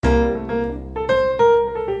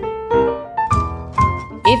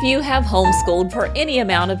If you have homeschooled for any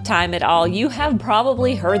amount of time at all, you have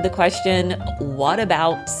probably heard the question, what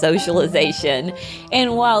about socialization?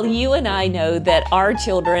 And while you and I know that our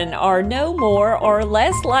children are no more or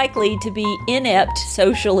less likely to be inept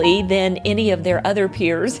socially than any of their other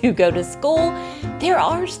peers who go to school, there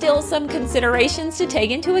are still some considerations to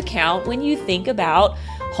take into account when you think about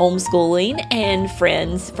homeschooling and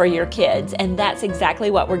friends for your kids. And that's exactly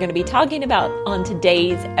what we're going to be talking about on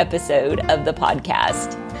today's episode of the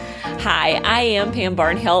podcast. Hi, I am Pam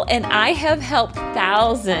Barnhill, and I have helped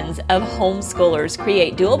thousands of homeschoolers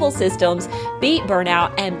create doable systems, beat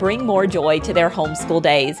burnout, and bring more joy to their homeschool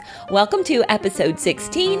days. Welcome to episode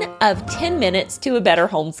 16 of 10 Minutes to a Better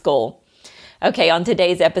Homeschool. Okay, on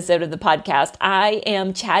today's episode of the podcast, I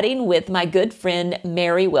am chatting with my good friend,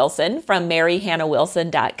 Mary Wilson from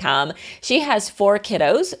MaryHannahWilson.com. She has 4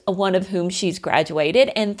 kiddos, one of whom she's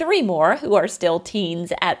graduated, and 3 more who are still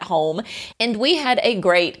teens at home. And we had a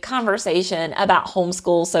great conversation about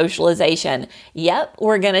homeschool socialization. Yep,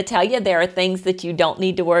 we're going to tell you there are things that you don't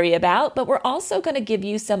need to worry about, but we're also going to give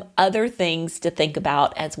you some other things to think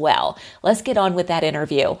about as well. Let's get on with that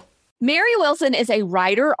interview. Mary Wilson is a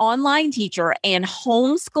writer, online teacher, and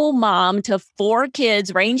homeschool mom to 4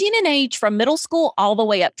 kids ranging in age from middle school all the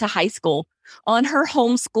way up to high school. On her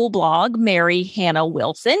homeschool blog, Mary Hannah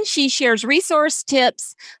Wilson, she shares resource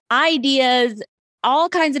tips, ideas, all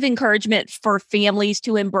kinds of encouragement for families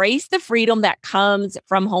to embrace the freedom that comes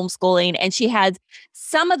from homeschooling. And she has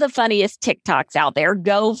some of the funniest TikToks out there.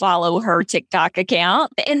 Go follow her TikTok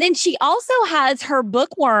account. And then she also has her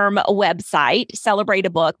bookworm website, Celebrate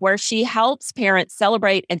a Book, where she helps parents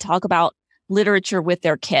celebrate and talk about literature with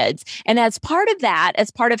their kids. And as part of that,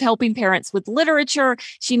 as part of helping parents with literature,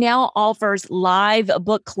 she now offers live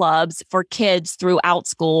book clubs for kids throughout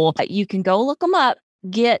school. You can go look them up.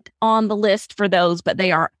 Get on the list for those, but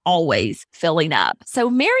they are always filling up. So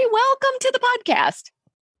Mary, welcome to the podcast.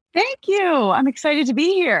 Thank you. I'm excited to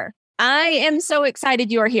be here. I am so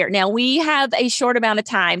excited you are here. Now, we have a short amount of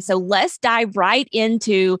time, so let's dive right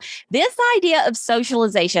into this idea of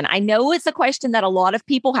socialization. I know it's a question that a lot of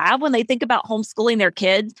people have when they think about homeschooling their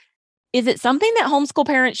kids. Is it something that homeschool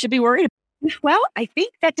parents should be worried about? Well, I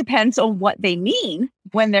think that depends on what they mean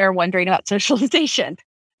when they're wondering about socialization,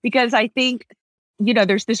 because I think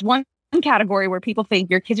there's this one category where people think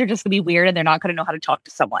your kids are just going to be weird and they're not going to know how to talk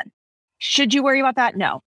to someone. Should you worry about that?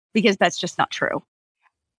 No, because that's just not true.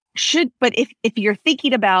 But if you're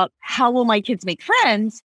thinking about how will my kids make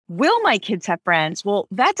friends, will my kids have friends? Well,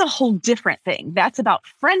 that's a whole different thing. That's about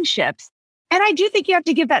friendships. And I do think you have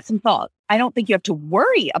to give that some thought. I don't think you have to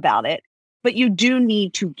worry about it, but you do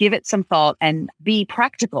need to give it some thought and be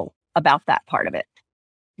practical about that part of it.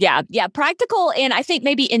 Yeah. Practical. And I think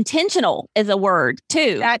maybe intentional is a word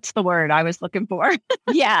too. That's the word I was looking for.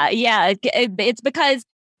 Yeah. It's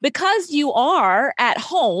because you are at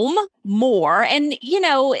home more. And,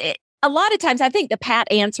 a lot of times I think the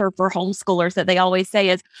pat answer for homeschoolers that they always say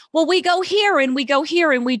is, well, we go here and we go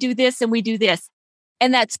here and we do this and we do this.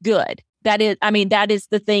 And that's good. That is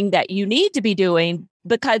the thing that you need to be doing,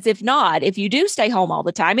 because if not, if you do stay home all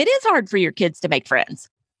the time, it is hard for your kids to make friends.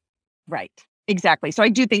 Right. Exactly. So I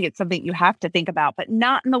do think it's something you have to think about, but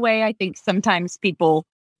not in the way I think sometimes people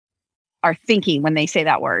are thinking when they say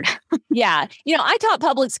that word. Yeah. I taught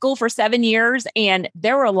public school for 7 years, and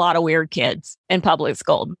there were a lot of weird kids in public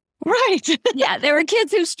school. Right. Yeah. There were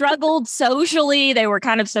kids who struggled socially. They were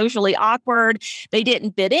kind of socially awkward. They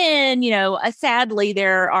didn't fit in. Sadly,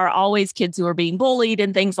 there are always kids who are being bullied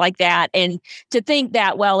and things like that. And to think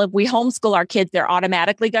that, well, if we homeschool our kids, they're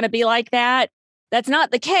automatically going to be like that. That's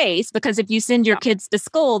not the case, because if you send your kids to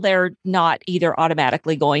school, they're not either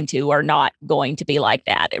automatically going to or not going to be like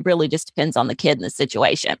that. It really just depends on the kid and the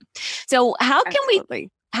situation. So how can we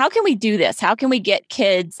do this? How can we get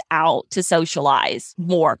kids out to socialize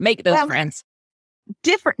more, make those friends?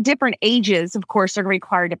 Different ages, of course, are going to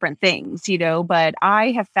require different things, but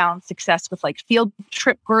I have found success with field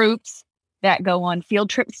trip groups that go on field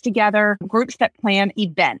trips together, groups that plan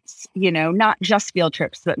events, not just field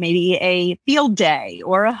trips, but maybe a field day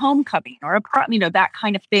or a homecoming or that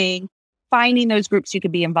kind of thing. Finding those groups you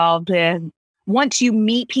could be involved in. Once you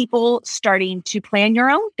meet people, starting to plan your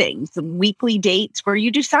own things, weekly dates where you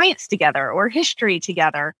do science together or history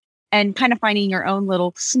together, and kind of finding your own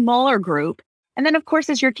little smaller group. And then, of course,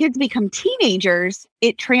 as your kids become teenagers,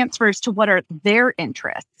 it transfers to what are their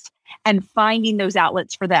interests. And finding those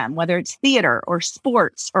outlets for them, whether it's theater or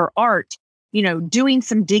sports or art, doing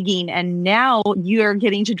some digging. And now you're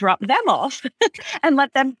getting to drop them off and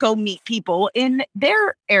let them go meet people in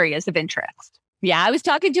their areas of interest. Yeah, I was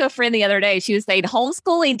talking to a friend the other day. She was saying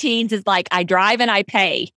homeschooling teens is like, I drive and I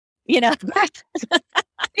pay. you know?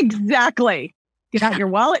 Exactly. Get out your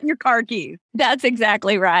wallet and your car keys. That's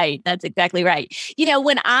exactly right. That's exactly right.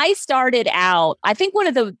 When I started out, I think one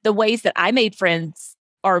of the ways that I made friends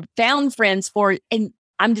or found friends for, and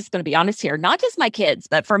I'm just going to be honest here, not just my kids,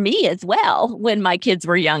 but for me as well, when my kids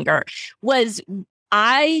were younger, was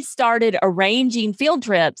I started arranging field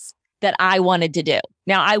trips that I wanted to do.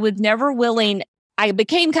 Now, I was never willing. I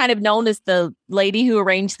became kind of known as the lady who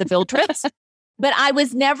arranged the field trips, but I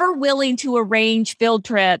was never willing to arrange field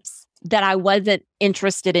trips that I wasn't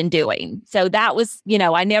interested in doing. So that was,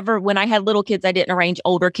 when I had little kids, I didn't arrange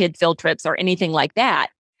older kid field trips or anything like that.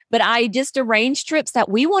 But I just arranged trips that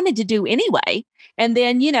we wanted to do anyway. And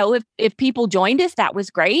then, if people joined us, that was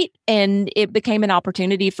great. And it became an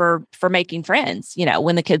opportunity for making friends,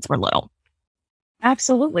 when the kids were little.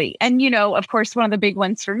 Absolutely. And, of course, one of the big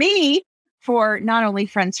ones for me, for not only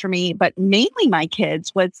friends for me, but mainly my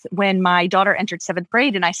kids, was when my daughter entered 7th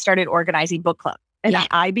grade and I started organizing book clubs. And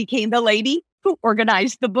I became the lady who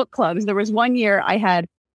organized the book clubs. There was one year I had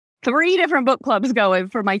 3 different book clubs going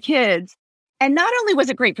for my kids. And not only was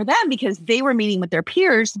it great for them because they were meeting with their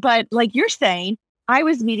peers, but like you're saying, I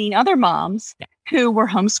was meeting other moms who were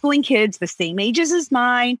homeschooling kids the same ages as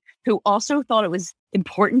mine, who also thought it was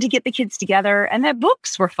important to get the kids together and that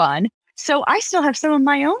books were fun. So I still have some of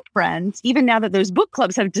my own friends, even now that those book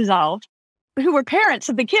clubs have dissolved, who were parents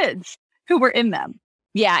of the kids who were in them.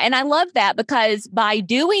 Yeah. And I love that because by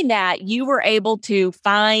doing that, you were able to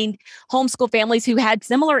find homeschool families who had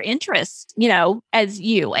similar interests, as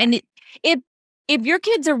you. And if your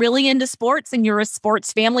kids are really into sports and you're a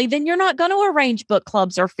sports family, then you're not going to arrange book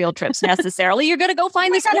clubs or field trips necessarily. You're going to go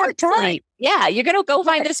find the sports league. Yeah. You're going to go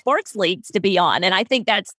find the sports leagues to be on. And I think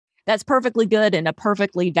that's perfectly good and a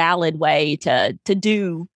perfectly valid way to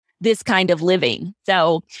do this kind of living.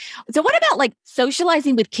 So what about like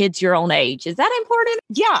socializing with kids your own age? Is that important?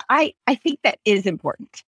 Yeah, I think that is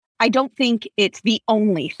important. I don't think it's the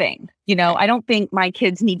only thing. I don't think my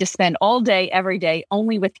kids need to spend all day, every day,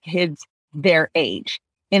 only with kids their age.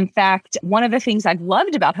 In fact, one of the things I've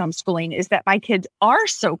loved about homeschooling is that my kids are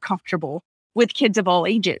so comfortable with kids of all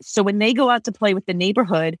ages. So when they go out to play with the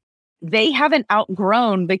neighborhood, they haven't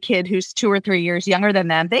outgrown the kid who's 2 or 3 years younger than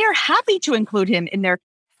them. They are happy to include him in their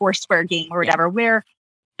Foursquare game or whatever, where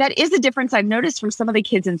that is a difference I've noticed from some of the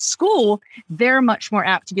kids in school. They're much more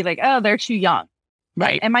apt to be like, oh, they're too young.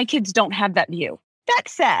 Right. And my kids don't have that view. That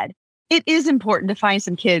said, it is important to find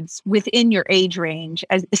some kids within your age range,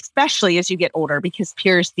 especially as you get older, because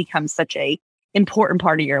peers become such a important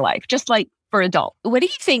part of your life, just like for adults. What do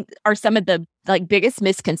you think are some of the biggest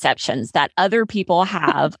misconceptions that other people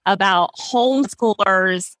have about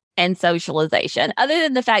homeschoolers and socialization, other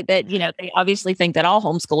than the fact that, they obviously think that all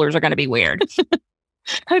homeschoolers are going to be weird?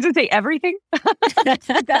 I was going to say everything. That's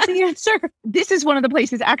the answer. This is one of the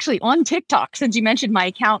places actually on TikTok, since you mentioned my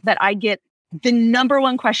account, that I get the number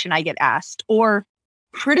one question I get asked or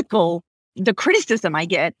the criticism I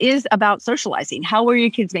get is about socializing. How will your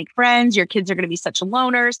kids make friends? Your kids are going to be such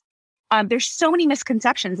loners. There's so many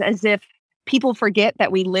misconceptions, as if people forget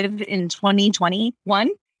that we live in 2021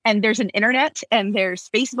 and there's an internet and there's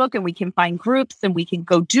Facebook and we can find groups and we can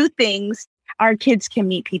go do things. Our kids can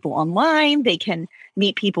meet people online. They can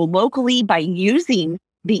meet people locally by using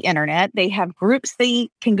the internet. They have groups they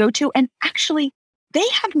can go to, and actually they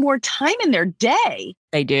have more time in their day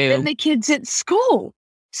They do. than the kids at school.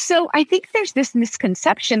 So I think there's this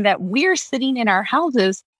misconception that we're sitting in our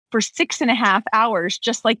houses for 6.5 hours,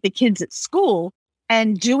 just like the kids at school,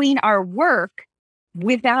 and doing our work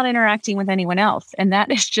without interacting with anyone else. And that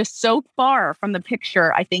is just so far from the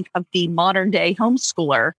picture, I think, of the modern day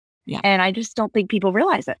homeschooler. Yeah. And I just don't think people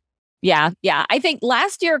realize it. Yeah. I think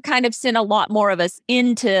last year kind of sent a lot more of us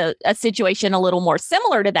into a situation a little more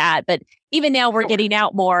similar to that. But even now we're getting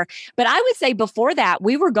out more. But I would say before that,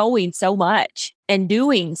 we were going so much and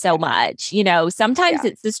doing so much. Sometimes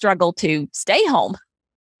it's the struggle to stay home.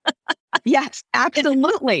 Yes,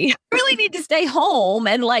 absolutely. You really need to stay home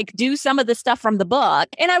and do some of the stuff from the book.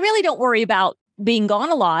 And I really don't worry about being gone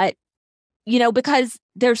a lot, because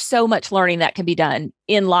there's so much learning that can be done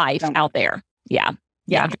in life out there. Yeah.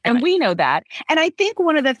 And we know that. And I think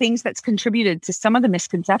one of the things that's contributed to some of the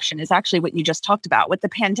misconception is actually what you just talked about. With the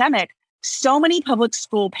pandemic, so many public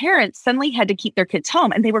school parents suddenly had to keep their kids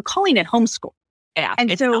home, and they were calling it homeschool. Yeah.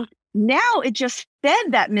 And so now it just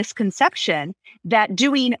fed that misconception that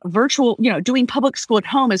doing virtual, doing public school at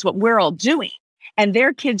home is what we're all doing. And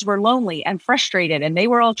their kids were lonely and frustrated, and they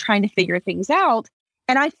were all trying to figure things out.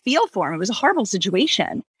 And I feel for them. It was a horrible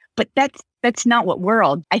situation, but that's not what we're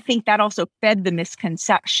all. I think that also fed the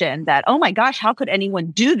misconception that, oh my gosh, how could anyone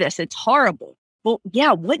do this? It's horrible. well,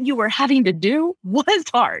 yeah, what you were having to do was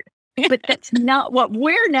hard, but that's not what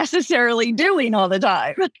we're necessarily doing all the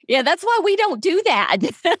time. Yeah, that's why we don't do that.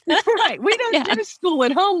 Right. We don't do school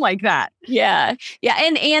at home like that. Yeah. Yeah.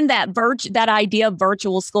 And that idea of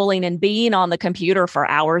virtual schooling and being on the computer for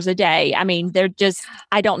hours a day. I mean, they're just,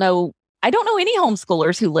 I don't know any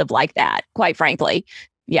homeschoolers who live like that, quite frankly.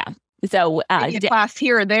 Yeah. So a class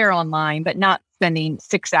here or there online, but not spending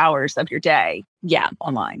 6 hours of your day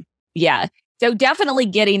online. Yeah. So definitely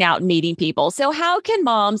getting out and meeting people. So how can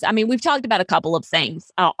moms, I mean, we've talked about a couple of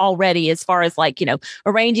things already as far as like,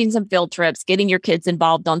 arranging some field trips, getting your kids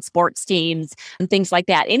involved on sports teams and things like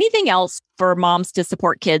that. Anything else for moms to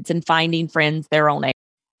support kids and finding friends their own age?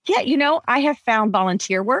 Yeah. I have found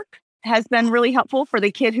volunteer work has been really helpful for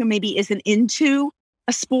the kid who maybe isn't into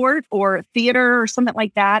a sport or theater or something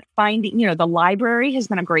like that. Finding, the library has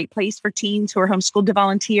been a great place for teens who are homeschooled to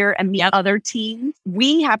volunteer and meet other teens.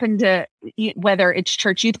 We happen to, whether it's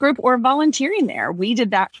church youth group or volunteering there, we did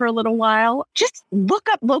that for a little while. Just look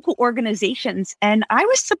up local organizations. And I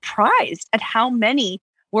was surprised at how many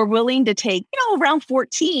were willing to take, around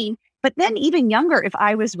 14, but then even younger if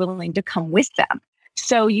I was willing to come with them.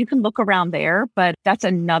 So you can look around there, but that's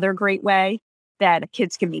another great way that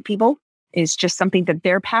kids can meet people. Is just something that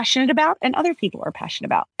they're passionate about and other people are passionate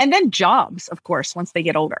about. And then jobs, of course, once they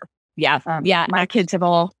get older. Yeah. My kids have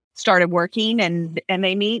all started working and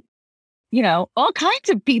they meet, all kinds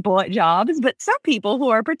of people at jobs, but some people who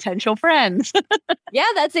are potential friends. Yeah,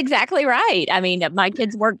 that's exactly right. I mean, my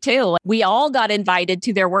kids work too. We all got invited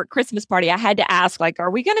to their work Christmas party. I had to ask, like, are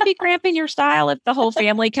we going to be cramping your style if the whole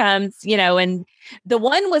family comes, and the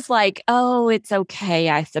one was like, oh, it's okay,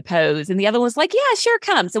 I suppose. And the other was like, yeah, sure,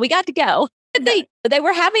 come. So we got to go. But they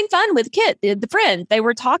were having fun with the friends. They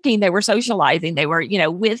were talking, they were socializing, they were,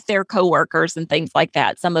 with their coworkers and things like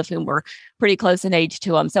that, some of whom were pretty close in age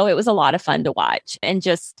to them. So it was a lot of fun to watch and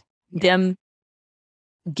just them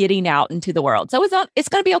getting out into the world. So it's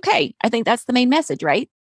going to be okay. I think that's the main message, right?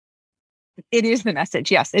 It is the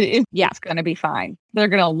message. Yes, it is. Yeah. It's going to be fine. They're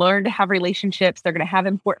going to learn to have relationships. They're going to have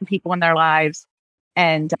important people in their lives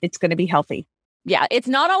and it's going to be healthy. Yeah. It's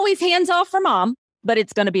not always hands off for mom, but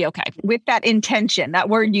it's going to be okay. With that intention, that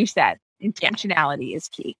word you said, intentionality is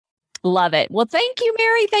key. Love it. Well, thank you,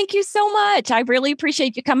 Mary. Thank you so much. I really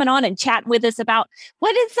appreciate you coming on and chatting with us about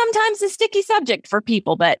what is sometimes a sticky subject for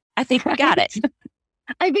people, but I think we got it.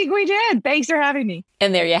 I think we did. Thanks for having me.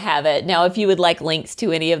 And there you have it. Now, if you would like links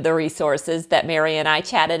to any of the resources that Mary and I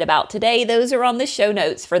chatted about today, those are on the show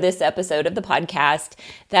notes for this episode of the podcast.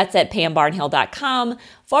 That's at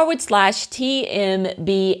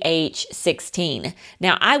pambarnhill.com/TMBH16.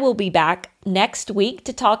 Now, I will be back next week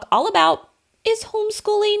to talk all about, is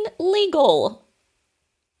homeschooling legal?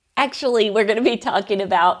 Actually, we're going to be talking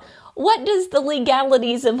about what does the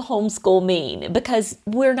legalities of homeschool mean? Because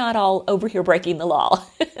we're not all over here breaking the law.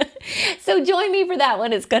 So join me for that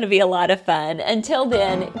one. It's going to be a lot of fun. Until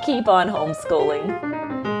then, keep on homeschooling.